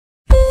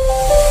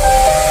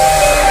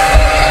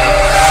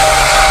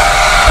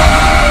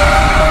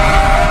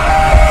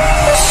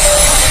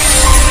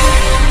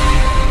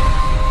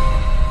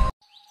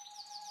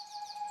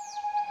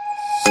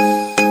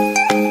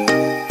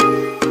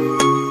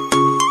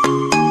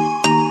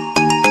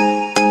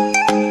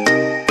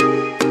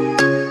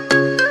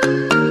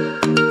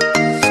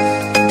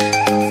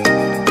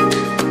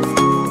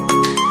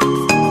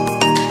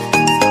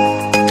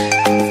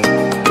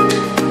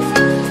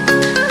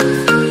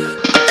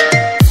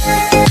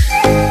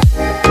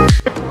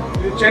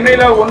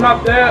சென்னையில் one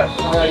of the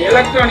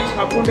electronics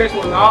ஹப்னே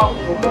சொல்லலாம்.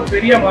 ரொம்ப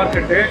பெரிய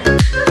மார்க்கெட்டு.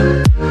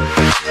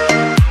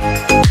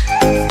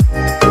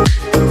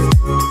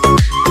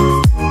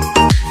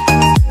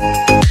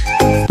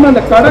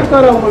 அந்த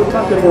கடைக்காரவங்களுக்கு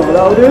தான் தெரியும்.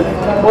 அதாவது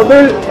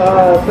மொபைல்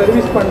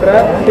சர்வீஸ் பண்ணுற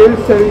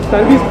சேல்ஸ்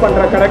சர்வீஸ்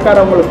பண்ணுற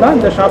கடைக்காரவங்களுக்கு தான்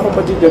இந்த ஷாப்பை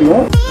பற்றி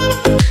தெரியும்.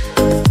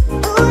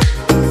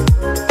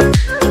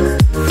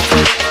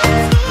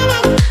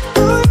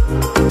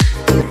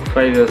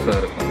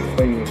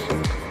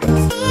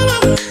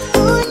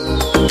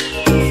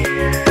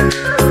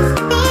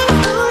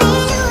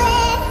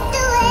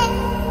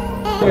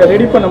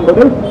 ரெடி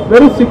பண்ணும்போது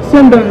வெறும்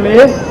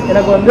 600லேயே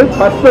எனக்கு வந்து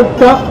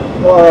பர்ஃபெக்டாக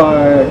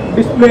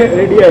டிஸ்பிளே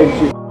ரெடி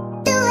ஆயிடுச்சு.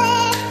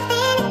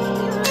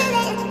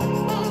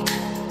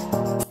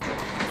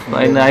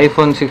 இந்த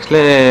ஐஃபோன் 6ல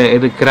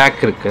இது கிராக்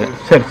இருக்கு.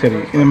 சரி சரி,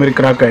 இந்த மாதிரி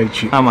கிராக்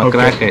ஆயிடுச்சு. ஆமா,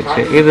 கிராக்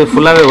ஆயிடுச்சு. இது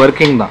ஃபுல்லாவே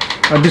வர்க்கிங் தான்.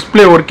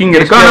 டிஸ்பிளே வர்க்கிங்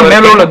இருக்கு. ஆனா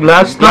மேல உள்ள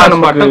கிளாஸ்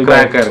தான் மட்டும்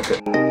கிராக்கா இருக்கு.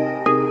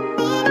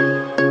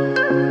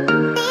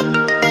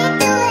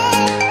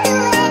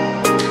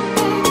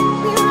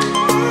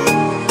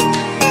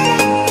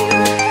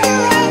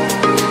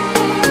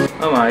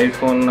 ஆமா,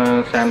 iPhone,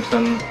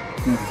 Samsung,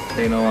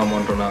 Lenovo,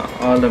 Motorola,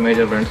 all the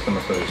major brands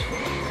நம்ம சர்வீஸ்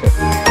பண்ணுவோம்.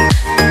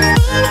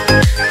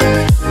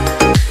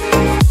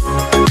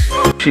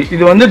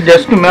 இது வந்து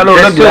ஜஸ்ட் மேல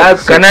உள்ள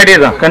கிளாஸ் கண்ணாடி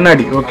தான்.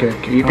 கண்ணாடி. Okay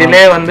okay.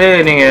 இதிலே வந்து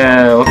நீங்க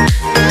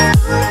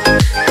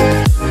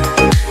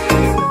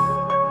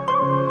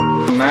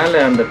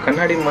மேல அந்த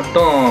கண்ணாடி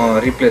மட்டும்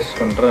ரீப்ளேஸ்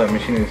பண்ற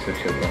மிஷினரிஸ்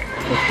வச்சிருக்கோம்.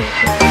 ஓகே.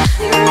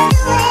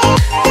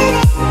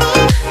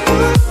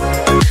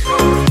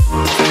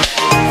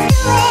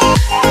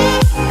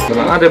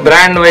 அது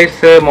பிராண்ட்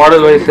வைஸ்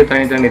மாடல் வைஸ்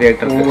தனித்தனி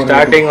ரேட் இருக்கு.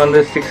 ஸ்டார்டிங் வந்து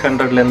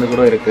 600ல இருந்து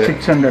கூட இருக்கு.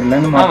 600ல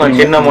இருந்து. ஆமா,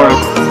 சின்ன model.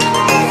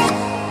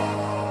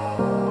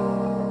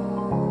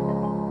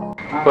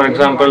 For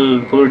example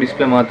full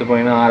display மாற்றி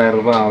போயினா 6000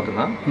 ரூபாய்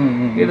ஆகுதுன்னா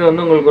இது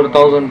வந்து உங்களுக்கு ஒரு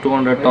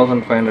 1200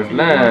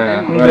 1500ல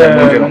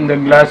இந்த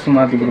கிளாஸ்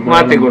மாற்றி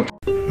கொடுத்து.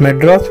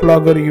 மெட்ராஸ்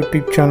vlogger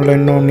யூடியூப் சேனல்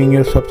இன்னும்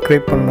நீங்கள்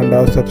சப்ஸ்கிரைப்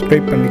பண்ணலண்டா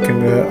சப்ஸ்கிரைப்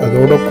பண்ணிக்கோங்க.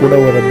 அதோட கூட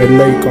வர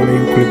பெல்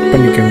ஐக்கானையும் கிளிக்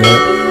பண்ணிக்கோங்க.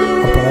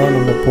 அப்போ தான்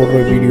நம்ம போடுற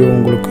வீடியோ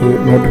உங்களுக்கு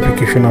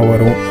நோட்டிஃபிகேஷனாக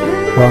வரும்.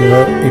 வாங்க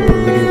இப்போ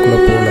வீடியோக்குள்ளே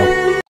போகலாம்.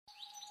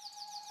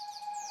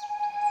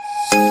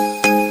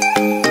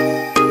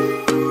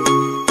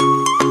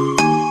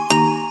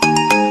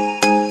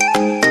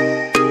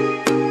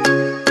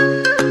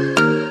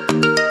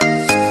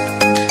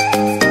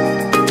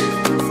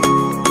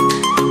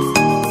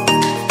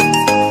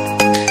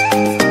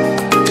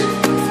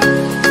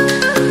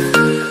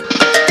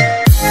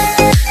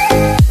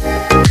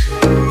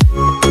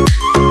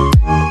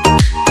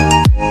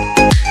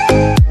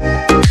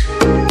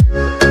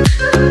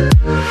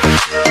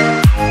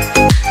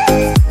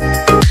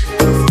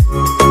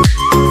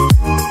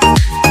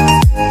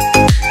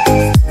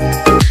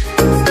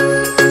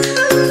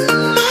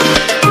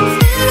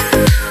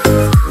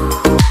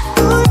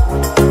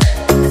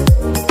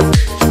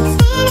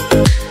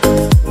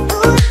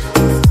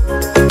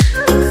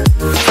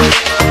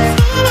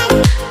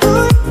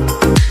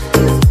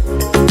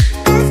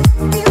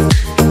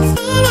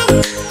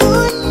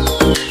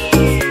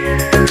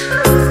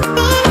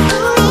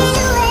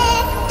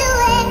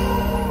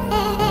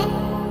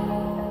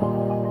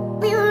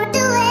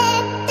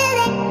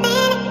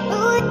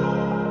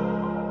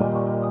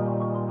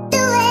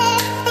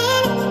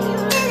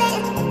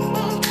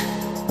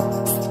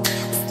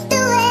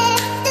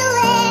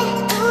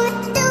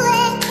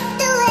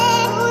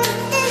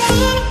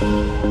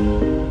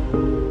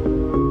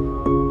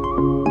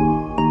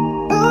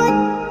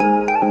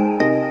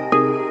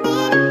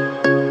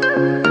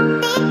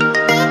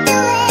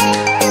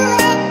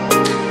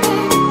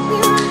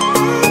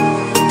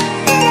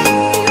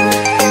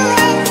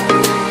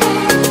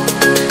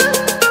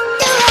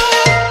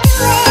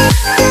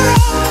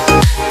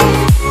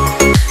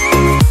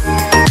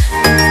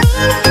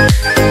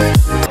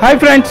 Hi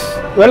friends,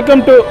 welcome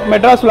to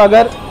Madras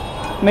vlogger.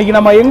 இன்றைக்கி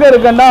நம்ம எங்கே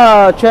இருக்கோன்னா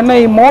சென்னை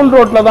மோன்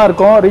ரோட்டில் தான்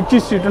இருக்கோம். ரிச்சி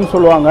ஸ்ட்ரீட்னு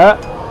சொல்லுவாங்க.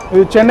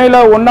 இது சென்னையில்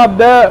ஒன் ஆஃப்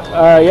த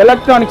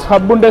எலக்ட்ரானிக்ஸ்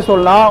ஹப்புன்றே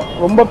சொல்லலாம்.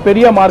 ரொம்ப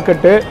பெரிய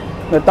மார்க்கெட்டு.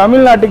 இந்த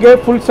தமிழ்நாட்டுக்கே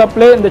ஃபுல்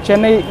சப்ளை இந்த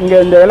சென்னை இங்கே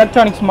இந்த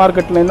எலக்ட்ரானிக்ஸ்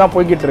மார்க்கெட்லேருந்து தான்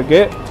போய்கிட்டு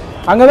இருக்கு.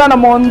 அங்கே தான்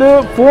நம்ம வந்து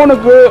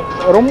ஃபோனுக்கு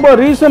ரொம்ப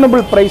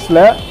ரீசனபிள்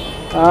ப்ரைஸில்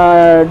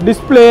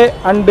டிஸ்பிளே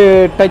அண்டு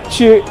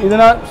டச்சு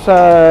இதெல்லாம்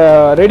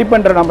ரெடி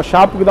பண்ணுற நம்ம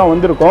ஷாப்புக்கு தான்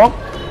வந்திருக்கோம்.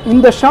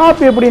 இந்த ஷாப்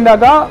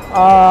எப்படின்னாக்கா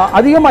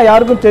அதிகமாக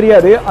யாருக்கும்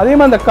தெரியாது. அதே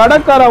மாதிரி அந்த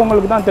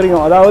கடைக்காரவங்களுக்கு தான்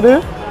தெரியும். அதாவது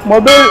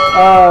மொபைல்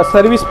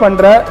சர்வீஸ்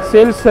பண்ணுற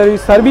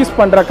சர்வீஸ்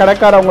பண்ணுற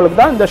கடைக்காரவங்களுக்கு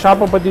தான் இந்த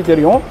ஷாப்பை பற்றி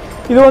தெரியும்.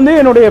 இது வந்து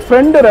என்னுடைய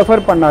ஃப்ரெண்டு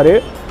ரெஃபர் பண்ணார்.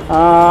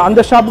 அந்த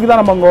ஷாப்புக்கு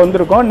தான் நம்ம அங்கே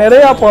வந்திருக்கோம்.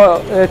 நிறையா இப்போ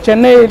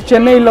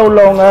சென்னையில்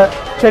உள்ளவங்க,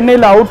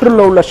 சென்னையில்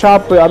அவுட்டரில் உள்ள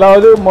ஷாப்பு,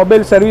 அதாவது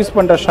மொபைல் சர்வீஸ்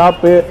பண்ணுற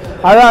ஷாப்பு,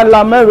 அதான்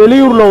இல்லாமல்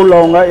வெளியூரில்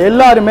உள்ளவங்க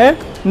எல்லாருமே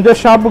இந்த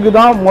ஷாப்புக்கு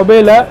தான்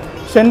மொபைலை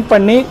சென்ட்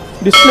பண்ணி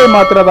டிஸ்பிளே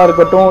மாற்றுறதா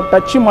இருக்கட்டும்,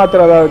 டச்சு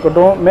மாற்றுறதா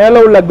இருக்கட்டும், மேலே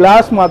உள்ள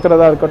கிளாஸ்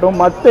மாற்றுறதா இருக்கட்டும்,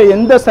 மற்ற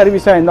எந்த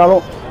சர்வீஸாக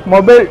இருந்தாலும்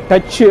mobile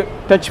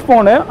touch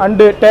phone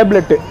and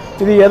tablet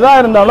இது எதா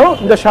இருந்தாலும்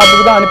இந்த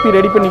ஷாப்புக்கு தான் அனுப்பி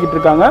ரெடி பண்ணிக்கிட்டு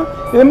இருக்காங்க.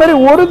 இதே மாதிரி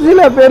ஒரு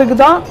சில பேருக்கு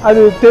தான்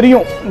அது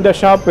தெரியும் இந்த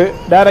ஷாப்பு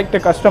டைரக்ட்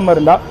கஸ்டமர்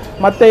இருந்தால்.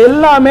 மற்ற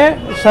எல்லாமே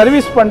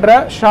சர்வீஸ் பண்ணுற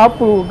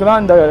ஷாப்புக்கு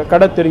தான் இந்த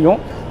கடை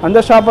தெரியும். அந்த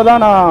ஷாப்பை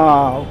தான்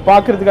நான்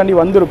பார்க்குறதுக்காண்டி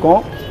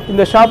வந்திருக்கோம்.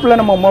 இந்த ஷாப்பில்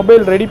நம்ம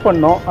மொபைல் ரெடி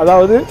பண்ணோம்.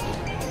 அதாவது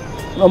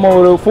நம்ம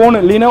ஒரு ஃபோனு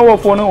லினோவோ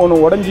ஃபோனு ஒன்று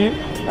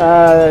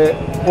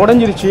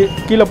உடஞ்சிருச்சு,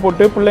 கீழே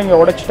போட்டு பிள்ளைங்க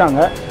உடைச்சிட்டாங்க.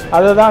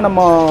 அதை தான்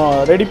நம்ம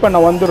ரெடி பண்ண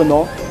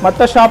வந்திருந்தோம்.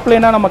 மற்ற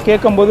ஷாப்லேனா நம்ம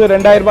கேட்கும்போது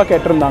 2000 ரூபாய்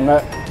கேட்டிருந்தாங்க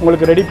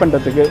உங்களுக்கு ரெடி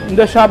பண்ணுறதுக்கு.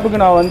 இந்த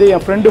ஷாப்புக்கு நான் வந்து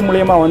என் ஃப்ரெண்டு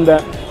மூலியமாக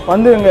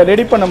வந்து இங்கே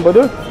ரெடி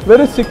பண்ணும்போது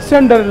வெறும்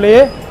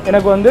 600லேயே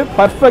எனக்கு வந்து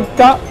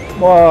பர்ஃபெக்டாக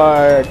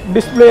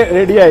டிஸ்பிளே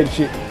ரெடி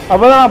ஆயிடுச்சு.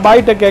 அப்போ தான் நான்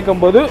பாய்கிட்ட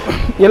கேட்கும்போது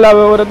எல்லா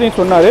விவரத்தையும்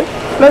சொன்னார்.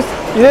 ப்ளஸ்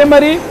இதே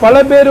மாதிரி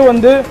பல பேர்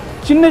வந்து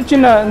சின்ன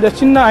இந்த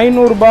சின்ன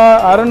 500 ரூபாய்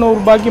 600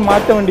 ரூபாய்க்கு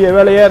மாற்ற வேண்டிய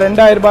வேலையை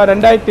 2000 ரூபாய்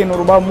 2500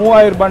 ரூபாய்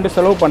 3000 ரூபாய்ட்டு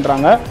செலவு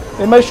பண்ணுறாங்க.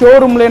 இதே மாதிரி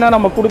ஷோரூம்லேனா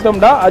நம்ம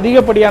கொடுத்தோம்னா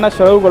அதிகப்படியான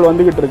செலவுகள்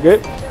வந்துக்கிட்டு இருக்குது.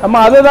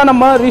 நம்ம அதை தான்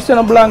நம்ம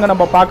ரீசனபிளாக அங்கே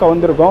நம்ம பார்க்க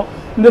வந்திருக்கோம்.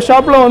 இந்த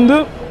ஷாப்பில் வந்து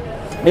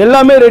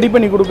எல்லாமே ரெடி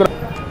பண்ணி கொடுக்குறோம்.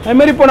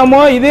 அதுமாரி இப்போ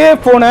நம்ம இதே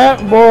ஃபோனை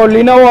இப்போது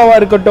லினோவாவாக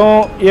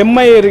இருக்கட்டும்,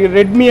 எம்ஐ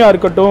ரெட்மியாக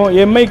இருக்கட்டும்,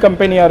 எம்ஐ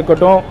கம்பெனியாக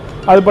இருக்கட்டும்,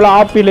 அதுபோல்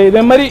ஆப்பிள்,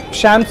 இதே மாதிரி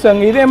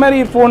சாம்சங், இதே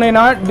மாதிரி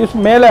ஃபோனேனா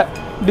மேலே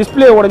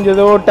டிஸ்பிளே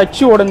உடஞ்சதோ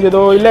டச்சு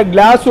உடஞ்சதோ இல்லை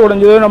கிளாஸ்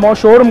உடஞ்சதோ நம்ம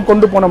ஷோரூம்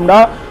கொண்டு போனோம்னா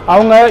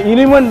அவங்க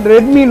ஈவன்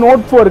ரெட்மி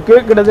நோட் 4க்கு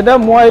கிட்டத்தட்ட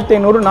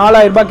 3500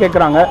 4000 ரூபாய்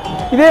கேட்குறாங்க.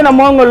 இதே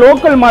நம்ம அவங்க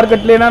லோக்கல்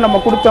மார்க்கெட்லேனா நம்ம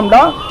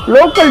கொடுத்தோம்னா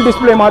லோக்கல்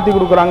டிஸ்பிளே மாற்றி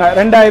கொடுக்குறாங்க.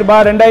 2000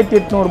 ரூபாய்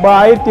 2800 ரூபாய்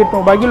 1800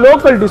 ரூபாய்க்கு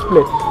லோக்கல்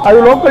டிஸ்பிளே. அது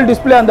லோக்கல்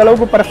டிஸ்பிளே அந்த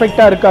அளவுக்கு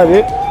பர்ஃபெக்டாக இருக்காது.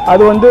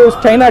 அது வந்து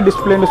சைனா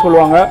டிஸ்பிளேன்னு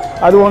சொல்லுவாங்க.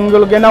 அது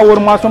உங்களுக்கு என்ன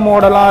 1 மாதம்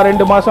ஓடலாம்,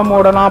 2 மாதம்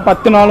ஓடலாம்,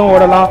 10 நாளும்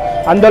ஓடலாம்.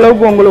 அந்த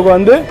அளவுக்கு உங்களுக்கு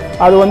வந்து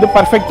அது வந்து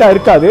பர்ஃபெக்டாக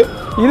இருக்காது.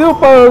 இது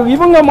இப்போ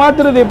இவங்க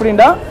மாற்றுறது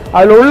எப்படின்னா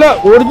அதில் உள்ள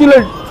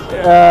ஒரிஜினல்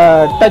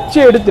டச்சை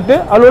எடுத்துட்டு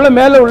அதில் உள்ள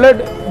மேலே உள்ள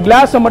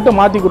கிளாஸை மட்டும்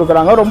மாற்றி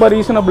கொடுக்குறாங்க ரொம்ப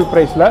ரீசனபிள்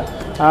ப்ரைஸில்.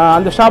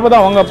 அந்த ஷாப்பை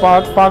தான் அவங்க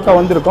பார்க்க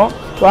வந்திருக்கோம்.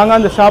 வாங்க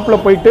அந்த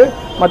ஷாப்பில் போயிட்டு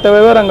மற்ற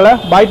விவரங்களை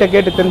பாய்கிட்ட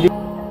கேட்டு தெரிஞ்சு.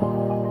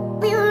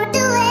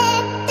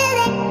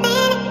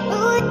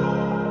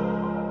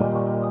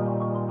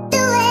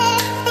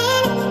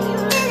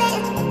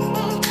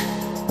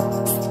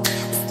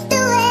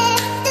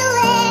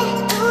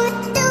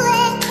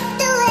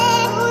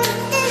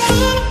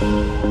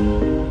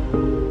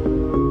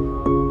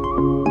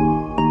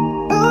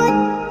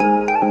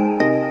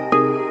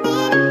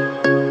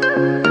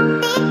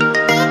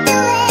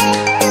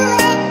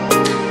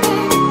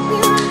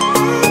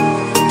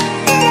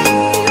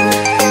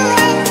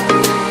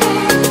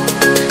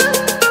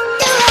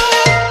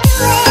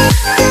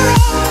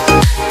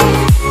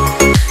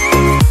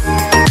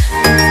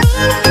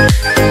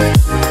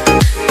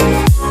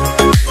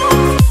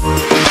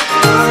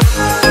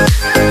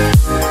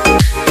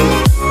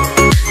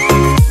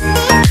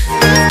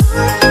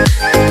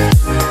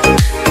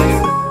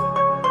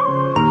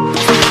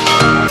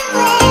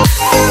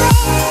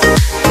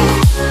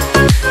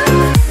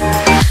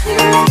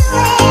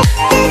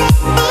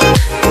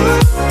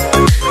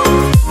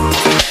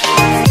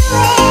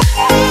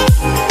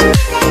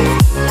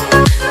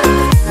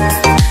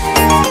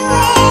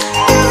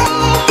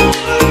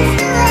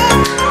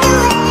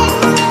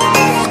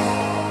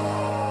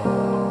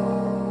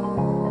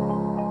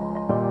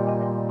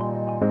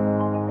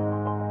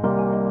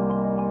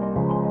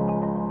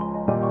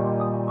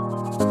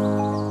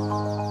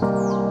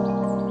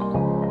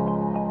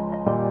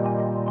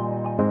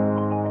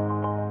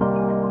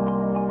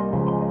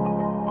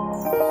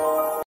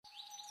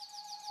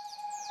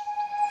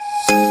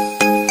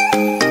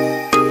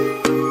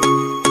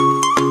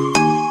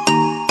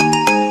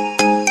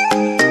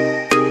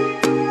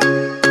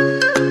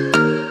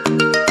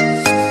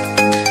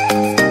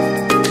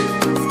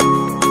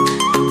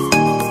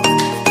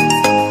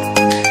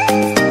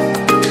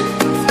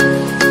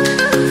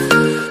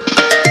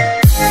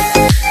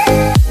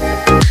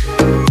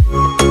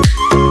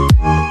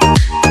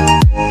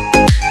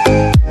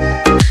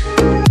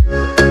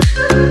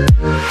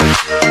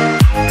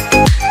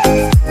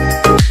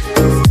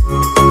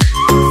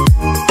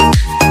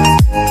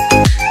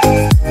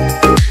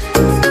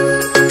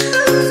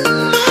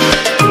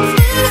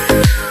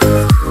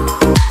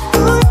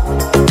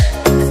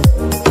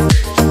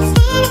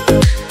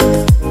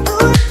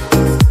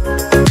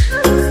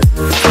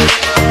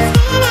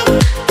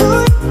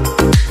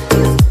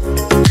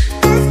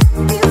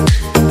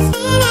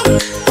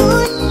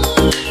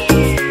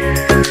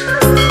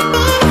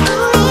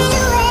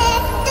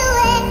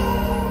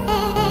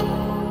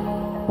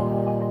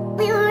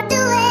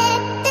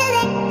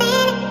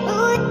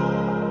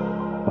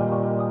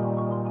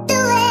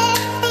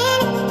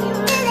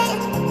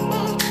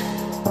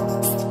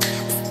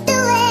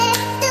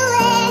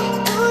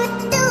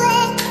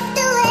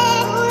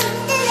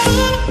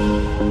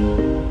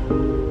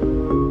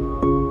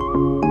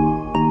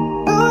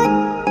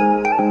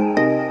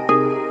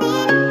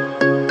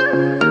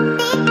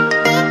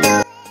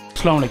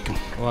 अस्सलाम वालेकुम।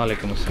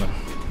 वालेकुम अस्सलाम।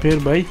 पेर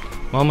भाई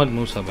मोहम्मद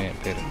मूसा भाई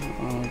पेर।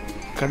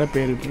 கடை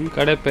பேர்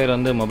கடை பேர்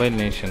வந்து மொபைல்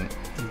நேஷன்.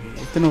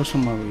 எத்தனை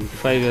வருஷமாக?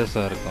 5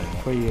 இயர்ஸாக இருக்கும்.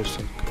 5 இயர்ஸ்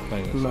இருக்கு.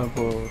 ஃபுல்லாக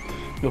இப்போது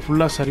இங்கே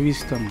ஃபுல்லாக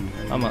சர்வீஸ் தான்.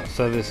 ஆமாம்,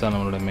 சர்வீஸ் தான்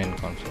நம்மளோட மெயின்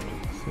கான்செப்ட்.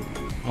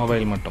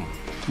 மொபைல் மட்டும்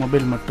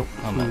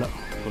ஆமாம்,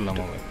 ஃபுல்லாக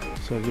மொபைல்.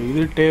 சரி,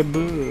 இது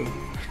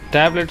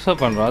டேப்லெட்ஸும்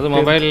பண்ணுறோம். அது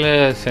மொபைலில்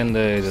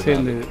சேர்ந்து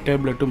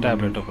டேப்லெட்டும்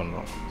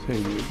பண்ணுறோம்.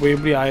 சரி, இப்போ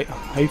எப்படி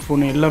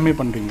ஐஃபோன் எல்லாமே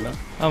பண்ணுறீங்களா?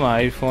 ஆமாம்,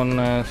 iPhone,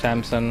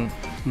 Samsung,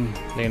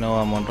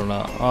 Lenovo, Motorola,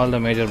 all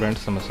the major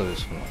brands நம்ம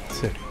சர்வீஸ் பண்ணுவோம்.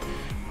 சரி,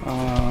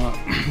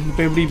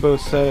 இப்போ எப்படி இப்போ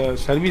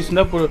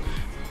சர்வீஸ்னால் இப்போ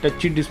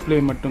டச்சு டிஸ்பிளே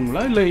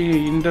மட்டுங்களா இல்லை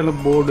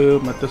இன்டர்னல் போர்டு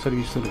மற்ற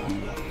சர்வீஸ்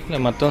இருக்குங்களா? இல்லை,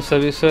 மற்ற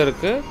சர்வீஸும்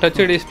இருக்குது.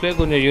 டச்சு டிஸ்பிளே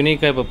கொஞ்சம்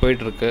யூனிக்காக இப்போ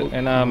போயிட்டுருக்கு.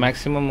 ஏன்னா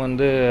மேக்ஸிமம்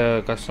வந்து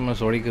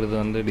கஸ்டமர்ஸ் ஒழிக்கிறது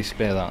வந்து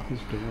டிஸ்பிளே தான்.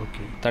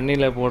 ஓகே,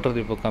 தண்ணியில்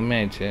போடுறது இப்போ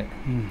கம்மியாயிடுச்சு.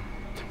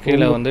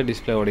 கீழே வந்து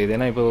டிஸ்பிளே ஓடியுது.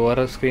 ஏன்னா இப்போ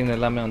வர ஸ்க்ரீன்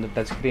எல்லாமே வந்து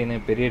டச் ஸ்க்ரீனு,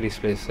 பெரிய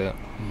டிஸ்பிளேஸு.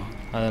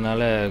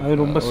 அதனால் அது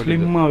ரொம்ப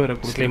ஸ்லிம்மாக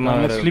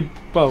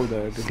ஸ்லிப் ஆகுது.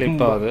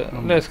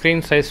 இல்லை,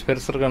 ஸ்க்ரீன் சைஸ்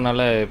பெருசு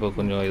இருக்கிறதுனால இப்போ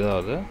கொஞ்சம்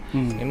இதாகுது.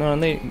 இன்னொன்று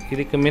வந்து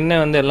இதுக்கு முன்னே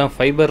வந்து எல்லாம்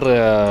ஃபைபர்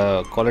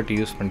குவாலிட்டி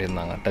யூஸ்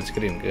பண்ணியிருந்தாங்க டச்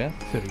ஸ்க்ரீனுக்கு.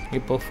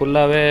 இப்போ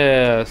ஃபுல்லாகவே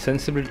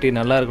சென்சிபிலிட்டி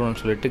நல்லா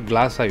இருக்கணும்னு சொல்லிட்டு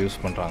கிளாஸாக யூஸ்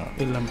பண்ணுறாங்க.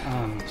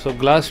 ஸோ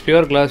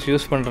பியூர் கிளாஸ்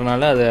யூஸ்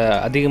பண்ணுறதுனால அது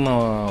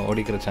அதிகமாக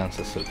ஒடிக்கிற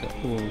சான்சஸ் இருக்குது.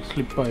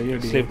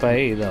 ஸ்லிப்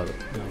ஆகி இதாகுது.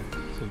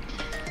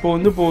 இப்போ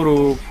வந்து இப்போ ஒரு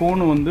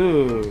ஃபோனு வந்து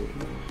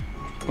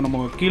இப்போ நம்ம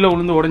கீழே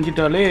விழுந்து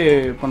உடஞ்சிட்டாலே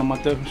இப்போ நம்ம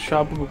மற்ற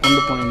ஷாப்புக்கு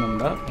கொண்டு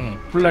போனோம்னா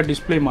ஃபுல்லாக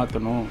டிஸ்பிளே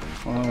மாற்றணும்,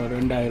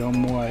 2000,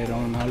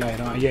 3000,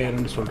 4000,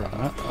 5000 சொல்கிறாங்க.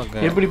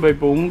 எப்படி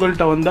இப்போ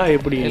உங்கள்கிட்ட வந்தால்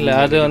எப்படி? இல்லை,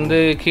 அது வந்து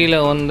கீழே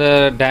வந்து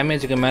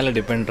டேமேஜுக்கு மேலே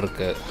டிபெண்ட்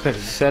இருக்குது.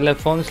 சில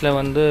ஃபோன்ஸில்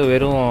வந்து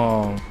வெறும்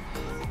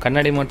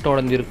கண்ணாடி மட்டும்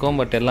உடஞ்சிருக்கும்,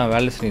 பட் எல்லாம்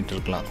வேலை செஞ்சுட்டு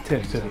இருக்கலாம்.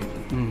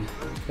 சரி.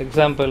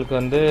 எக்ஸாம்பிளுக்கு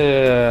வந்து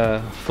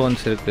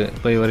ஃபோன்ஸ் இருக்குது.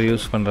 இப்போ இவர்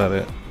யூஸ்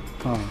பண்ணுறாரு,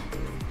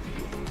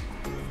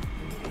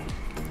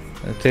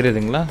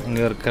 தெரியுதுங்களா?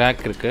 இங்கே ஒரு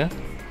கிராக் இருக்குது.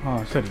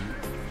 சரி,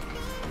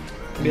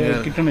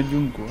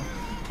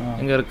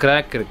 இங்கே ஒரு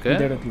கிராக் இருக்குது.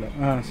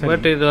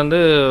 பட் இது வந்து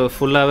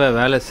ஃபுல்லாகவே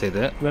வேலை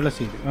செய்யுது.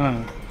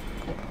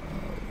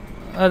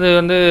 அது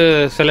வந்து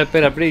சில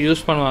பேர் அப்படியே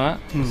யூஸ் பண்ணுவாங்க,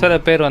 சில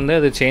பேர் வந்து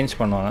அது சேஞ்ச்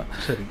பண்ணுவாங்க.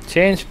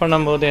 சேஞ்ச்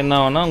பண்ணும்போது என்ன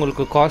ஆகும்னா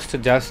உங்களுக்கு காஸ்ட்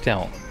ஜாஸ்தி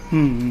ஆகும்.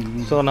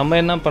 ஸோ நம்ம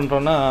என்ன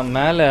பண்ணுறோன்னா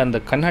மேலே அந்த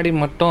கண்ணாடி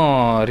மட்டும்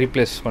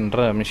ரீப்ளேஸ்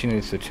பண்ணுற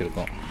மிஷினரிஸ்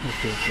வச்சுருக்கோம்.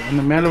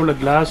 அந்த மேலே உள்ள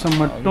கிளாஸை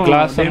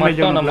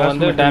மட்டும் நம்ம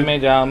வந்து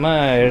டேமேஜ் ஆகாமல்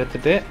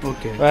எடுத்துகிட்டு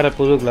வேறு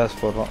புது கிளாஸ்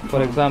போடுறோம்.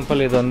 ஃபார்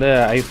எக்ஸாம்பிள் இது வந்து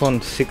iPhone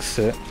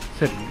 6.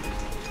 சரி,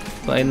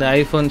 இப்போ இந்த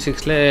iPhone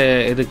 6ல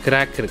இது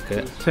கிராக்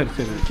இருக்குது. சரி,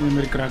 இந்த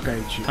மாதிரி கிராக்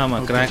ஆயிடுச்சு.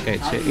 ஆமாம், கிராக்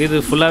ஆயிடுச்சு. இது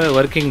ஃபுல்லாகவே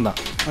ஒர்க்கிங் தான்.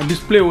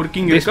 டிஸ்பிளே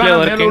ஒர்க்கிங்,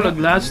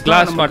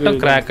 கிளாஸ் மட்டும்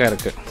கிராக்காக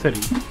இருக்குது.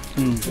 சரி,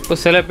 இப்போ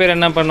சில பேர்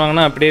என்ன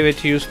பண்ணுவாங்கன்னா அப்படியே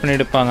வச்சு யூஸ் பண்ணி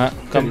எடுப்பாங்க.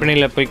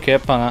 கம்பெனியில் போய்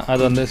கேட்பாங்க,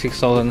 அது வந்து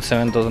 6000,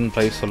 7000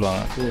 ப்ரைஸ்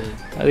சொல்லுவாங்க.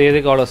 அது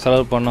எதுக்கு அவ்வளோ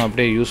செலவு பண்ணோம்,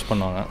 அப்படியே யூஸ்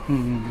பண்ணுவாங்க.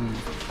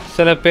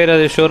 சில பேர்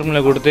அது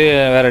ஷோரூமில் கொடுத்து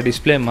வேறு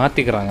டிஸ்பிளே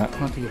மாற்றிக்கிறாங்க.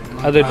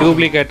 அது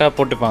டூப்ளிகேட்டாக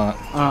போட்டுப்பாங்க.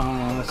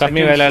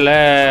 கம்மி விலையில்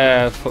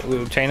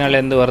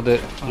சைனாலேருந்து வருது,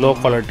 லோ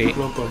குவாலிட்டி,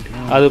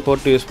 அது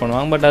போட்டு யூஸ்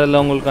பண்ணுவாங்க. பட் அதில்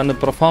உங்களுக்கு அந்த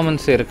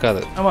பர்ஃபார்மன்ஸ்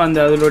இருக்காது. ஆமாம், அந்த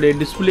அதோடைய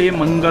டிஸ்பிளே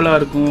மங்கலாக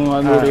இருக்கும்,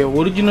 அதோடைய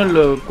ஒரிஜினல்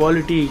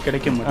குவாலிட்டி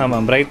கிடைக்க மாட்டேங்குது.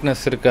 ஆமாம்,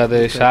 பிரைட்னஸ் இருக்காது,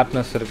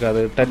 ஷார்ப்னஸ்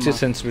இருக்காது, டச்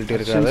சென்சிபிலிட்டி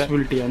இருக்காது.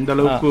 அந்த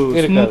அளவுக்கு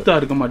ஸ்மூத்தாக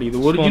இருக்க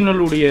மாட்டேங்குது.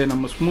 ஒரிஜினலுடைய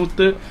நம்ம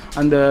ஸ்மூத்து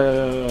அந்த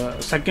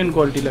செகண்ட்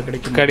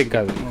குவாலிட்டியில்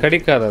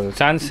கிடைக்காது. அது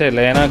சான்ஸே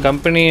இல்லை. ஏன்னா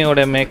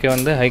கம்பெனியோட மேக்கே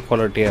வந்து ஹை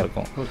குவாலிட்டியாக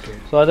இருக்கும்.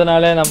 ஸோ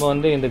அதனால நம்ம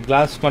வந்து இந்த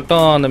கிளாஸ்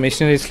மட்டும் அந்த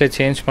மிஷினரிஸில்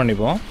சேஞ்ச்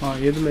பண்ணிப்போம்.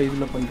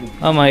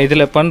 ஆமாம்,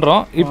 இதில்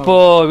பண்ணுறோம். இப்போ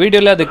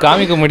வீடியோவில் அது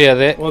காமிக்க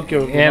முடியாது.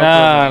 ஏன்னா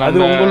அது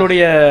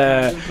உங்களுடைய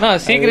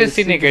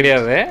சீக்ரெட்ஸினே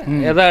கிடையாது.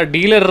 ஏதாவது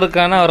டீலர்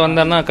இருக்கானா அவர்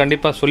வந்தாருன்னா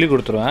கண்டிப்பாக சொல்லி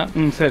கொடுத்துருவேன்.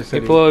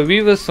 இப்போ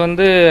வியூவர்ஸ்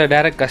வந்து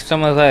டைரக்ட்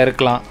கஸ்டமர்ஸாக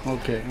இருக்கலாம்.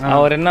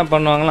 அவர் என்ன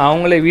பண்ணுவாங்கன்னா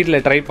அவங்களே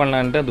வீட்டில் ட்ரை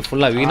பண்ணலான்ட்டு அது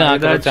ஃபுல்லாக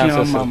வீணாக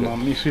சான்சஸ்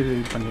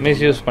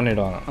மிஸ்யூஸ்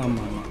பண்ணிடுவாங்க.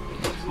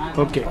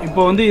 ஓகே,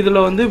 இப்போ வந்து இதுல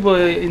வந்து இப்போ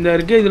இந்த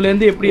இருக்கு, இதுல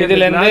இருந்து எப்படி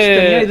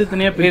இது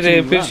தனியா இது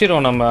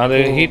பிரிச்சிரோம் நம்ம. அது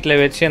ஹீட்ல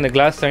வச்சு அந்த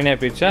கிளாஸ் தனியா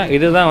பிரிச்சா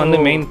இதுதான் வந்து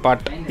மெயின்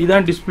பார்ட்.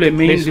 இதான் டிஸ்ப்ளே,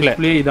 மெயின்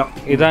டிஸ்ப்ளே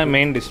இதான்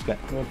மெயின் டிஸ்ப்ளே.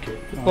 ஓகே,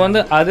 இப்போ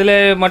வந்து அதுல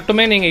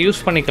மட்டுமே நீங்க யூஸ்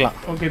பண்ணிக்கலாம்.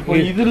 ஓகே, இப்போ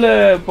இதுல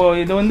இப்போ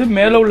இது வந்து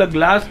மேல உள்ள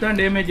கிளாஸ் தான்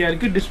டேமேஜ்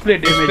ஆயிருக்கு, டிஸ்ப்ளே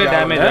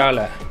டேமேஜ்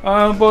ஆகல.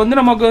 இப்போ வந்து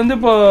நமக்கு வந்து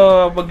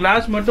இப்போ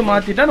கிளாஸ் மட்டும்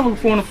மாத்திட்டா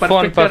நமக்கு ஃபோன்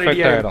பர்ஃபெக்ட்டா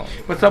ரெடி ஆயிடும்.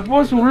 இப்போ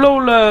சப்போஸ்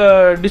உள்ள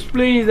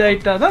டிஸ்ப்ளே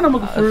இதாயிட்டா தான்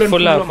நமக்கு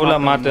ஃபுல்லா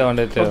மாத்த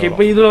வேண்டியது. ஓகே,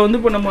 இப்போ இதுல வந்து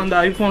இப்போ நம்ம அந்த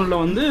ஐபோன்ல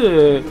வந்து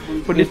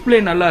இப்போ டிஸ்ப்ளே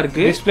நல்லா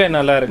இருக்கு,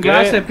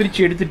 கிளாஸை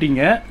பிரிச்சு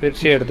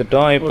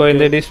எடுத்துட்டோம். இப்போ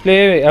இந்த டிஸ்ப்ளே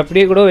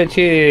அப்படியே கூட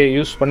வச்சு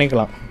யூஸ்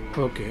பண்ணிக்கலாம்.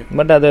 ஓகே,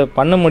 பட் அது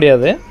பண்ண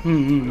முடியாது.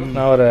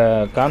 நான் ஒரு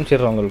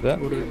காமிச்சிடுறேன் உங்களுக்கு.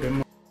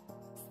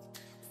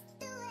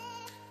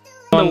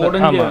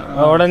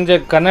 உடஞ்ச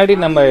கண்ணாடி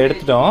நம்ம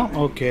எடுத்துட்டோம்.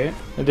 ஓகே,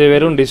 இது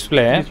வெறும்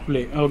டிஸ்ப்ளே.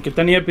 ஓகே,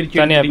 தனியா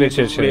பிரிச்சு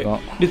வச்சிருக்கோம்.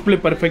 டிஸ்ப்ளே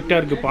பர்ஃபெக்ட்டா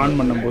இருக்கு.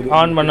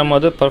 ஆன்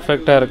பண்ணும்போது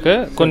பர்ஃபெக்ட்டா இருக்கு.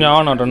 கொஞ்சம்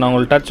ஆன் ஆகட்டும், நான்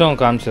உங்களுக்கு டச்சும்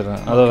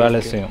காமிச்சிடுறேன், அதோ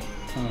வேலை செய்யும்.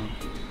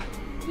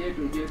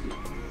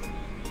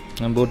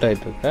 நான் பூட்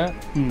ஆயிட்டு இருக்கேன்.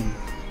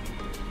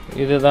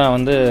 இதுதான்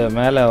வந்து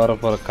மேலே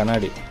வரப்போற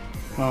கண்ணாடி.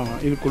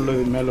 இதுக்குள்ள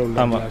மேலே உள்ள.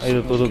 ஆமாம், இது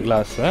புது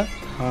கிளாஸ்.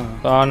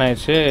 ஆன்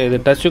ஆயிடுச்சு. இது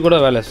டச்சு கூட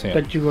வேலை செய்யும்.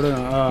 டச்சு கூட.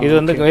 இது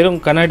வந்து வெறும்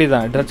கண்ணாடி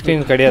தான், டச்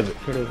ஸ்க்ரீன் கிடையாது.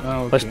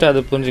 ஃபர்ஸ்ட் அது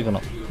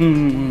புரிஞ்சுக்கணும்.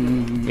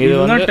 இது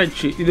வந்து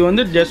டச், இது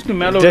வந்து ஜஸ்ட்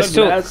மேல ஜஸ்ட்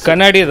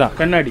கண்ணாடி தான்.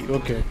 கண்ணாடி.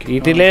 Okay okay.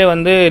 இதிலே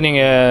வந்து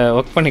நீங்க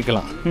ஒர்க்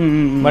பண்ணிக்கலாம்.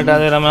 பட்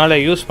அது நம்மளால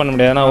யூஸ் பண்ண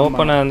முடியாது. ஏன்னா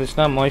ஓப்பனாக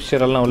இருந்துச்சுன்னா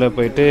மாய்ஸ்சர் எல்லாம் உள்ளே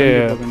போயிட்டு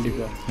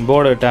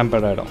போர்டு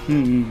டேம்பர்ட் ஆகிடும்.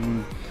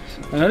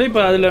 அதனால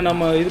இப்போ அதில்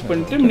நம்ம இது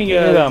பண்ணிட்டு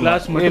நீங்கள்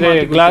இது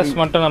கிளாஸ்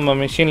மட்டும் நம்ம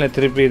மிஷினில்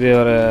திருப்பி இது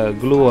ஒரு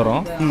க்ளூ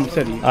வரும்.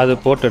 சரி. அது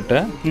போட்டுட்டு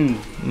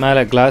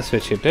மேலே கிளாஸ்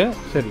வச்சுட்டு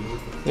சரி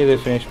இது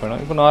ஃபினிஷ்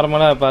பண்ணும். இப்போ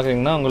நார்மலாக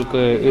பார்க்குறீங்கன்னா உங்களுக்கு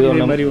இது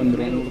ஒன்று மாதிரி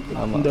வந்துடும்.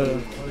 ஆமாம்,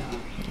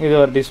 இது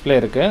ஒரு டிஸ்பிளே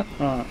இருக்குது.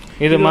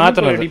 இது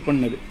மாற்றினது, ரெடி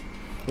பண்ணது,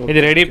 இது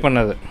ரெடி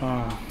பண்ணது.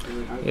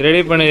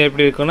 ரெடி பண்ணது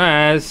எப்படி இருக்குன்னா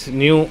ஆஸ்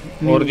நியூ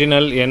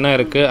ஒரிஜினல் என்ன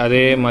இருக்குது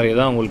அதே மாதிரி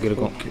தான் உங்களுக்கு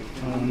இருக்கும்.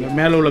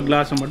 மேலே உள்ள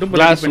கிளாஸ்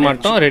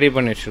மட்டும் ரெடி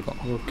பண்ணி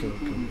வச்சுருக்கோம். Okay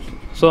okay.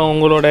 ஸோ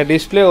உங்களோட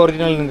டிஸ்பிளே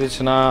ஒரிஜினல்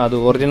இருந்துச்சுன்னா அது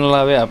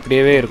ஒரிஜினலாகவே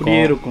அப்படியே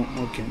இருக்கும்.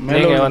 ஓகே.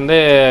 நீங்கள் வந்து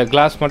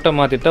கிளாஸ் மட்டும்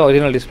மாற்றிட்டா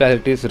ஒரிஜினல் டிஸ்பிளே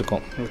ஆக்டிவிட்டிஸ்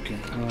இருக்கும். ஓகே.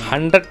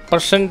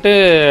 100%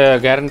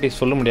 கேரண்டி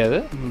சொல்ல முடியாது.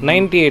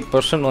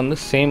 98% வந்து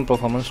சேம்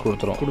பர்ஃபார்மன்ஸ்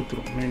கொடுத்துரும்.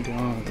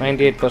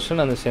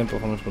 98% அந்த சேம்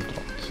பர்ஃபார்மன்ஸ்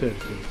கொடுத்துரும். சரி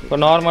சரி. இப்போ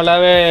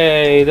நார்மலாகவே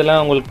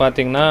இதெல்லாம் உங்களுக்கு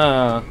பார்த்தீங்கன்னா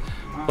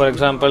ஃபார்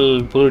எக்ஸாம்பிள்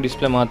புது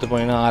டிஸ்பிளே மாற்ற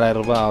போனீங்கன்னா 6000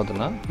 ரூபாய்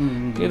ஆகுதுன்னா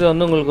இது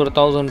வந்து உங்களுக்கு ஒரு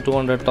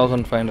 1200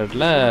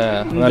 1500ல்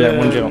வேலை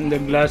முடிஞ்சிடும். இந்த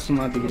கிளாஸ்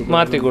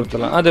மாற்றி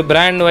கொடுத்துடலாம். அது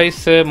பிராண்ட்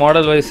வைஸ்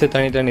மாடல் வைஸ்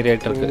தனித்தனி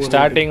ரேட் இருக்குது.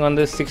 ஸ்டார்டிங்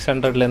வந்து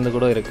 600லேருந்து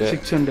கூட இருக்குது.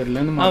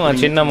 600லேருந்து. ஆமாம்,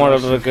 சின்ன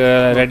மாடல்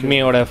இருக்குது.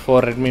 ரெட்மியோட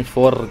 4 ரெட்மி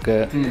 4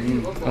 இருக்குது.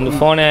 அந்த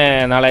ஃபோனே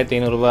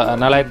 4500 ரூபாய்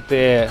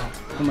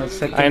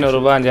 4500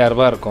 ரூபாய் 5000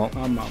 ரூபாய் இருக்கும்.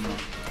 ஆமாம் ஆமாம்.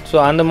 ஸோ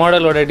அந்த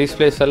மாடலோட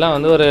டிஸ்பிளேஸ் எல்லாம்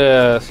வந்து ஒரு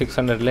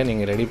 600லேயே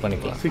நீங்கள் ரெடி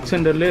பண்ணிக்கலாம்.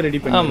 600லேயே ரெடி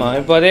பண்ணி. ஆமாம்.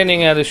 இப்போ அதே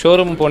நீங்கள் அது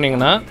ஷோரூம்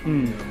போனீங்கன்னா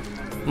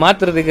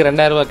மாற்றுறதுக்கு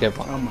 2000 ரூபா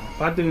கேட்பான். ஆமாம்,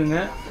 பார்த்துக்குங்க.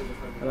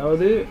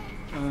 அதாவது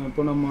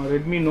இப்போ நம்ம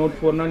ரெட்மி நோட்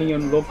 4னா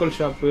நீங்கள் லோக்கல்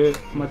ஷாப்பு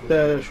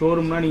மற்ற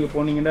ஷோரூம்னா நீங்கள்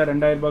போனீங்கன்னா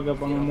 2000 ரூபாய்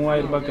கேட்பாங்க,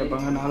 3000 ரூபாய்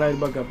கேட்பாங்க, 4000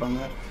 ரூபாய்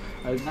கேட்பாங்க.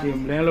 அதுக்கு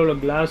மேலே உள்ள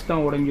கிளாஸ்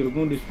தான்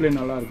உடஞ்சிருக்கும், டிஸ்பிளே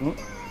நல்லாயிருக்கும்.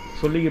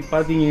 சொல்லி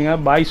பார்த்தீங்கன்னா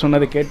பாய்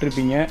சொன்னதை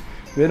கேட்டிருப்பீங்க.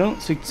 வெறும்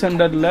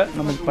 600ல்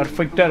நமக்கு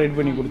பர்ஃபெக்டாக ரெடி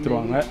பண்ணி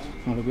கொடுத்துருவாங்க.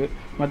 உங்களுக்கு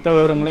மற்ற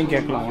விவரங்களையும்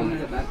கேட்கலாம்.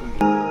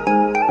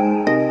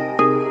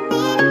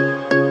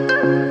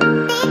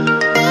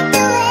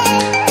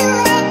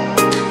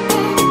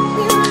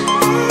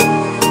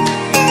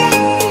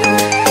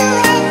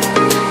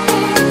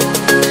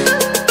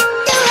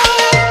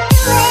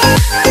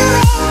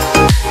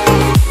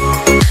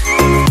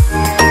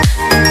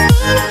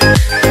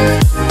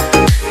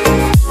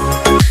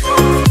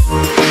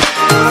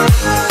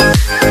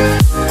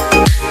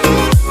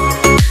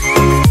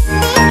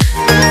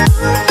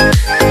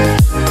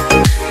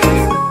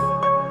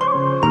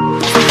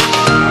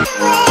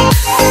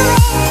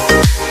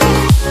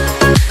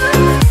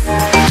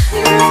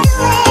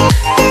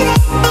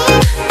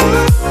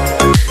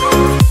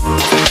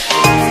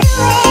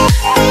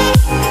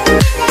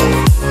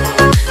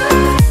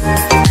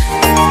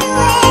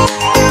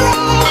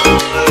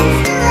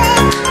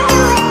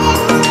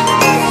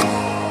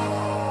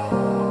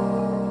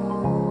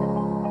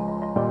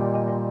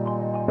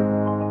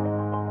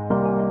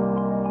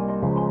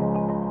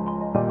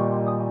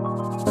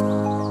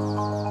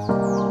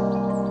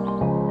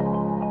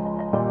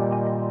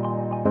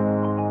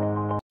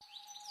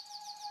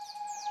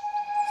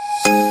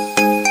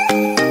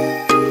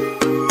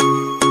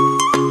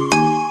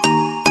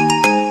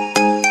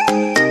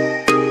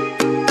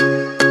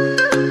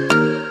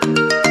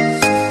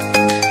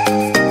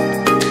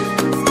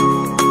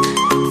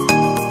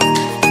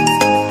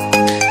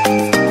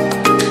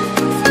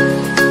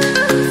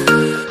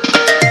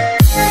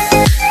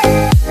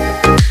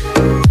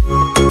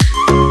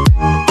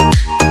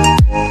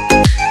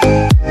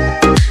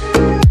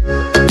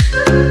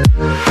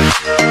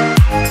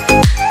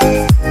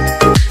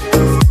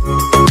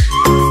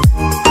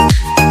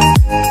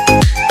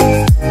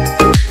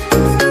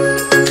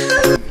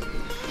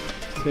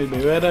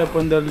 வேற இப்போ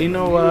இந்த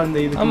லினோவா அந்த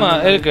இது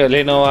ஆமாம் இருக்குது.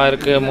 லினோவா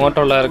இருக்குது,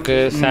 மோட்டோலா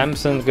இருக்குது,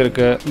 சாம்சங்க்கு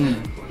இருக்குது.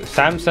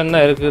 சாம்சங்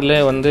தான் இருக்கிறதுலே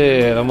வந்து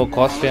ரொம்ப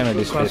காஸ்ட்லியான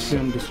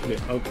டிஸ்பிளே.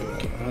 Okay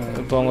okay.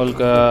 இப்போ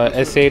உங்களுக்கு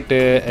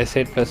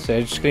S8 plus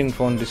H screen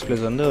phone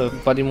displays வந்து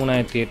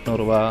 13,800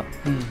 ரூபா,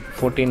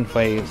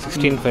 14,500,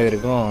 16,500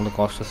 வரைக்கும் அந்த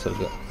காஸ்டஸ்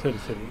இருக்குது. சரி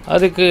சரி.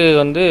 அதுக்கு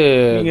வந்து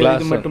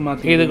கிளாஸ்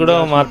இது கூட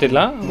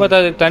மாற்றிடலாம். பட்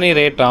அது தனி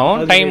ரேட்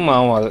ஆகும், டைம்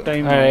ஆகும். அது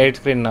ஹெட்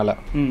ஸ்க்ரீன்னால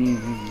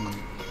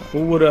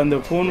ஒவ்வொரு அந்த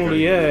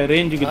ஃபோனுடைய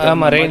ரேஞ்சுக்கு.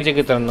 ஆமாம்,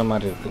 ரேஞ்சுக்கு தகுந்த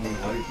மாதிரி இருக்குது.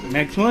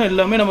 மேக்ஸிமம்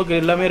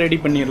எல்லாமே ரெடி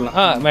பண்ணிடலாம்.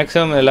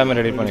 மேக்ஸிமம் எல்லாமே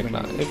ரெடி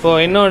பண்ணிக்கலாம்.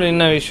 இப்போது இன்னொன்று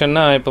என்ன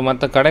விஷயம்னா, இப்போ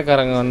மற்ற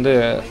கடைக்காரங்க வந்து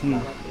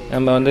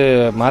நம்ம வந்து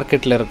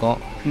மார்க்கெட்டில் இருக்கோம்,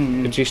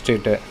 ரிச்சி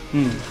ஸ்ட்ரீட்டு.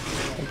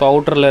 இப்போ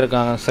அவுட்டரில்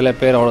இருக்காங்க சில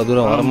பேர், அவ்வளோ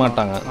தூரம்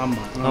வரமாட்டாங்க.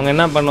 அவங்க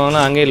என்ன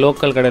பண்ணுவாங்கன்னா அங்கேயே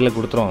லோக்கல் கடையில்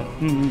கொடுத்துருவாங்க.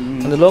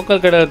 அந்த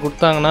லோக்கல் கடையில்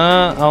கொடுத்தாங்கன்னா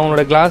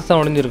அவங்களோட கிளாஸ் தான்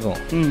உடைஞ்சிருக்கும்.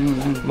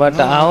 பட்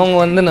அவங்க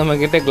வந்து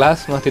நம்மக்கிட்ட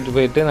கிளாஸ் மாற்றிட்டு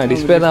போயிட்டு நான்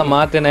டிஸ்பிளே தான்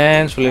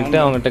மாற்றினேன்னு சொல்லிட்டு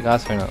அவங்ககிட்ட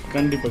காசு வேணும்.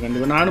 கண்டிப்பாக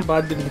நானும்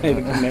பார்த்துட்டு தான்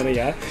இருக்கேன்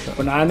நிறையா.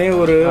 இப்போ நானே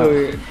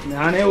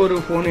ஒரு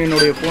ஃபோன்,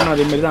 என்னுடைய ஃபோன்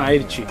அதேமாரி தான்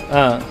ஆயிடுச்சு.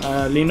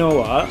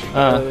 லினோவா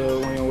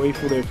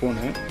ஒய்ஃபுடைய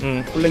ஃபோனு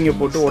பிள்ளைங்க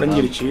போட்டு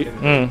உடஞ்சிருச்சு.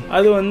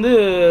 அது வந்து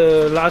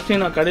லாஸ்ட்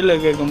டைம் நான்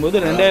கடையில் கேட்கும்போது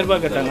 2000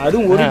 ரூபாய் கேட்டாங்க.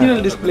 அதுவும்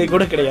ஒரிஜினல் டிஸ்பிளே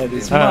கூட கிடையாது,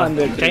 சும்மா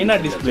அந்த சைனா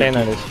டிஸ்பிளே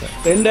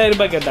 2000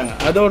 ரூபாய் கேட்டாங்க.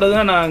 அதோட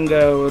தான் நான்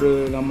அங்கே ஒரு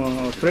நம்ம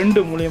ஃப்ரெண்டு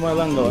மூலியமாக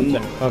தான் அங்கே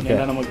வந்தேன்.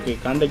 ஏன்னா நமக்கு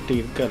கான்டாக்ட்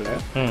இருக்கல,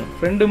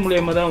 ஃப்ரெண்டு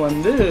மூலியமாக தான்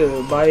வந்து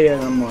பாயை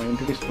நம்ம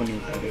இன்ட்ரடியூஸ் பண்ணி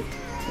விட்டாரு.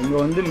 இங்கே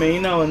வந்து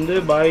மெயினாக வந்து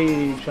பாய்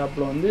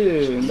ஷாப்பில் வந்து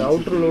இந்த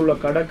அவுட்டரில் உள்ள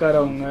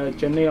கடைக்காரவங்க,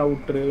 சென்னை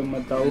அவுட்ரு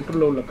மற்ற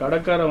அவுட்டரில் உள்ள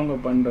கடைக்காரவங்க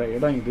பண்ணுற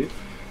இடம் இது.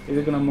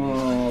 இதுக்கு நம்ம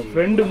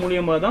ஃப்ரெண்டு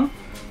மூலியமாக தான்,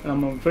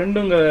 நம்ம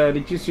ஃப்ரெண்டுங்க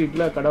ரிச்சி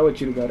ஸ்ட்ரீட்டில் கடை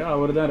வச்சுருக்காரு,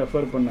 அவர் தான்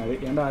ரெஃபர் பண்ணார்.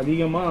 ஏன்னா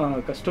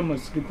அதிகமாக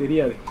கஸ்டமர்ஸ்க்கு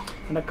தெரியாது,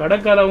 ஏன்னா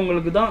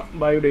கடைக்காரவங்களுக்கு தான்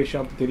பாயுடைய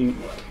ஷாப் தெரியும்.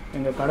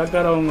 எங்கள்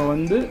கடைக்காரவங்க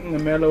வந்து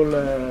இங்கே மேலே உள்ள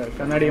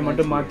கண்ணாடியை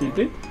மட்டும்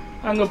மாற்றிட்டு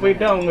அங்கே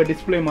போயிட்டு அவங்க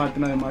டிஸ்பிளே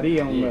மாற்றினது மாதிரி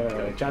அவங்க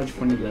சார்ஜ்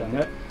பண்ணிக்கிறாங்க.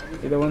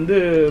 இதை வந்து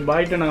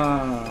பாய்கிட்ட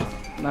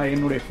நான்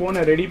என்னுடைய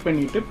ஃபோனை ரெடி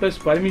பண்ணிவிட்டு ப்ளஸ்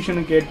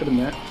பர்மிஷனும்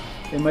கேட்டிருந்தேன்.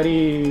 இது மாதிரி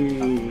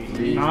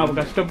நான்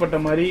கஷ்டப்பட்ட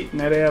மாதிரி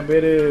நிறையா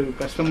பேர்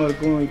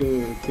கஸ்டமருக்கும் இது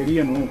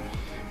தெரியணும்,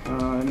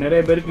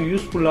 நிறைய பேருக்கு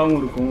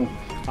யூஸ்ஃபுல்லாகவும் இருக்கும்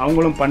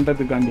அவங்களும்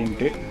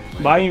பண்ணுறதுக்காண்டின்ட்டு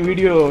பாயும்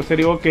வீடியோ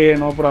சரி ஓகே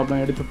நோ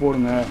ப்ராப்ளம் எடுத்து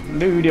போடுங்க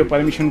இந்த வீடியோ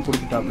பர்மிஷன்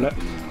கொடுத்துட்டாப்புல.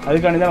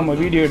 அதுக்காண்டி தான் நம்ம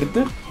வீடியோ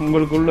எடுத்து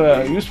உங்களுக்குள்ள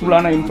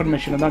யூஸ்ஃபுல்லான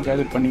இன்ஃபர்மேஷனை தான்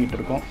கேதர் பண்ணிக்கிட்டு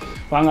இருக்கோம்.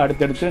 வாங்க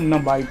அடுத்தடுத்து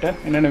இன்னும் பாய்கிட்ட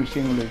என்னென்ன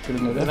விஷயங்கள்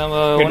வச்சுருந்தது.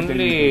 நம்ம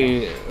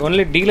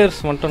ஒன்லி டீலர்ஸ்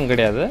மட்டும்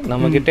கிடையாது,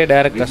 நம்மக்கிட்டே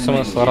டைரக்ட்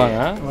கஸ்டமர்ஸ்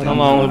வராங்க.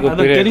 நம்ம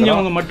அவங்களுக்கு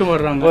தெரிஞ்சவங்க மட்டும்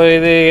வர்றாங்க.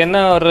 இது என்ன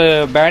ஒரு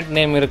பேட்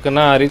நேம்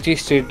இருக்குன்னா ரிச்சி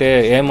ஸ்ட்ரீட்டு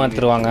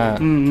ஏமாத்துருவாங்க,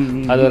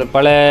 அது ஒரு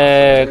பல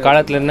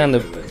காலத்துலேருந்து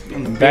அந்த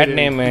பேட்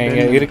நேம்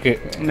இங்கே இருக்கு.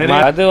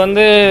 அது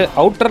வந்து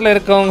அவுட்டர்ல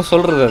இருக்கவங்க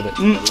சொல்றது, அது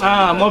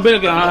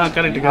மொபைலுக்கு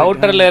கரெக்ட்.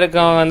 அவுட்டர்ல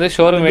இருக்கவங்க வந்து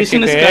ஷோரூம்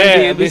வச்சுட்டு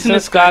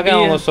பிசினஸ்க்காக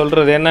அவங்க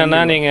சொல்றது என்னன்னா,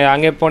 நீங்க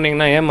அங்கே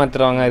போனீங்கன்னா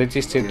ஏமாத்துருவாங்க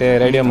ரிச்சி ஸ்ட்ரீட்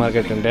ரேடியோ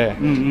மார்க்கெட்டு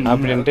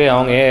அப்படின்ட்டு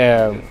அவங்க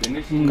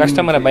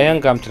கஸ்டமரை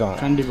பயம் காமிச்சிருவாங்க.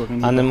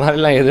 அந்த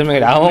மாதிரிலாம் எதுவுமே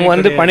கிடையாது. அவங்க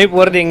வந்து பண்ணி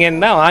போறது இங்க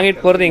இருந்தா,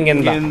 வாங்கிட்டு போறது இங்க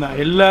இருந்தா.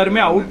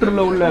 எல்லாருமே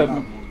அவுட்டர்ல உள்ள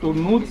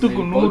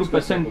 100க்கு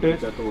 100%,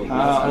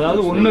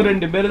 அதாவது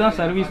 1-2 பேர் தான்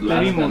சர்வீஸ்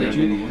தெரியும்.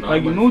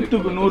 பாக்கி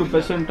 100க்கு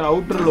 100%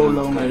 அவுட்டரில்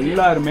உள்ளவங்க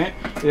எல்லாருமே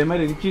இதே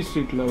மாதிரி ரிச்சி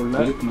ஸ்ட்ரீட்டில்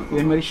உள்ள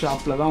இதே மாதிரி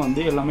ஷாப்பில் தான்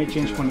வந்து எல்லாமே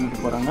சேஞ்ச்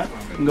பண்ணிட்டு போகிறாங்க.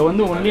 இங்கே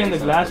வந்து ஒன்லி அந்த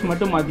கிளாஸ்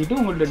மட்டும் மாற்றிட்டு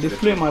உங்கள்கிட்ட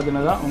டிஸ்பிளே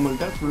மாற்றினதான்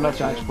உங்கள்கிட்ட ஃபுல்லாக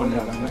சார்ஜ்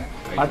பண்ணுறாங்க.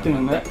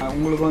 பார்த்துக்கோங்க,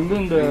 உங்களுக்கு வந்து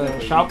இந்த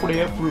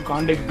ஷாப்புடைய full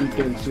contact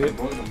details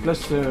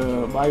plus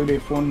பாயுடைய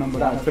phone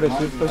number,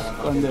 address plus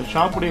அந்த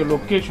ஷாப்புடைய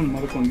லொக்கேஷன்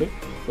முதற்கொண்டு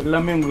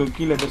எல்லாமே உங்களுக்கு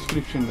கீழே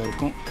டிஸ்கிரிப்ஷனில்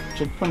இருக்கும்,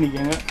 செக்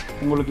பண்ணிக்கோங்க.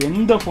 உங்களுக்கு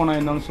எந்த ஃபோனாக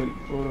இருந்தாலும் சரி,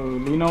 ஒரு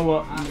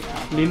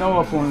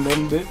லினோவா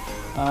ஃபோன்லேருந்து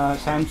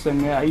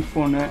சாம்சங்கு,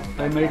 ஐஃபோனு,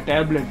 அதேமாதிரி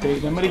டேப்லெட்டு,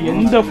 இதே மாதிரி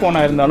எந்த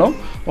ஃபோனாக இருந்தாலும்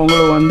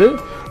உங்களுக்கு வந்து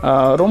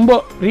ரொம்ப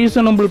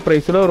ரீசனபிள்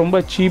ப்ரைஸில் ரொம்ப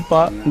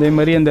சீப்பாக இதே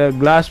மாதிரி அந்த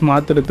கிளாஸ்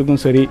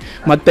மாற்றுறதுக்கும் சரி,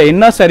 மற்ற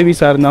என்ன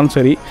சர்வீஸாக இருந்தாலும்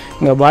சரி,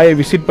 இங்கே பாயை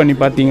விசிட் பண்ணி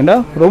பார்த்தீங்கன்னா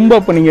ரொம்ப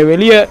இப்போ நீங்கள்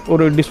வெளியே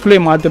ஒரு டிஸ்பிளே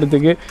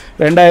மாற்றுறதுக்கு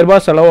 2000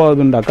 ரூபாய்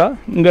செலவாகுதுண்டாக்கா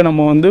இங்கே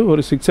நம்ம வந்து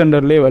ஒரு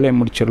 600லேயே வேலையை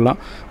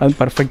முடிச்சிடலாம், அது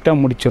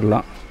பர்ஃபெக்டாக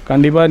முடிச்சிடலாம்.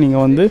 கண்டிப்பாக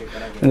நீங்கள் வந்து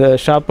இந்த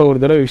ஷாப்பை ஒரு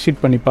தடவை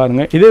விசிட் பண்ணி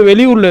பாருங்கள். இதே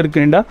வெளியூரில்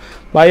இருக்குன்னா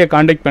பாயை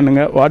காண்டாக்ட்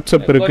பண்ணுங்கள்,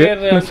 வாட்ஸ்அப் இருக்குது.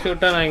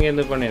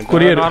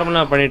 கொரியர்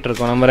நார்மலாக பண்ணிட்டு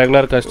இருக்கோம். நம்ம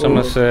ரெகுலர்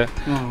கஸ்டமர்ஸ்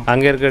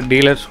அங்கே இருக்க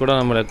டீலர்ஸ் கூட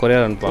நம்மளை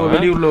கொரியர் அனுப்புவாங்க.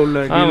 வெளியூரில்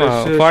உள்ள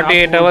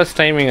 48 hours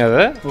டைமிங்,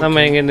 அதை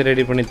நம்ம எங்கேருந்து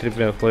ரெடி பண்ணி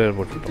திருப்பி கொரியர்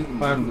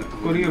போட்டுட்டோம்.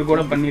 கொரியர்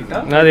கூட பண்ணிட்டா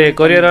அது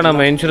கொரியராக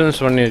நம்ம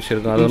இன்சூரன்ஸ் பண்ணி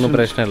வச்சுருக்கோம், அது ஒன்றும்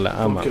பிரச்சனை இல்லை.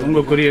 ஆமாம்,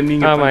 உங்கள் கொரியர்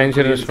நீங்கள் ஆமாம்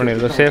இன்சூரன்ஸ்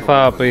பண்ணியிருக்கோம்,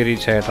 சேஃபாக போய்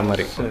ரீச் ஆகிட்ட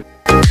மாதிரி.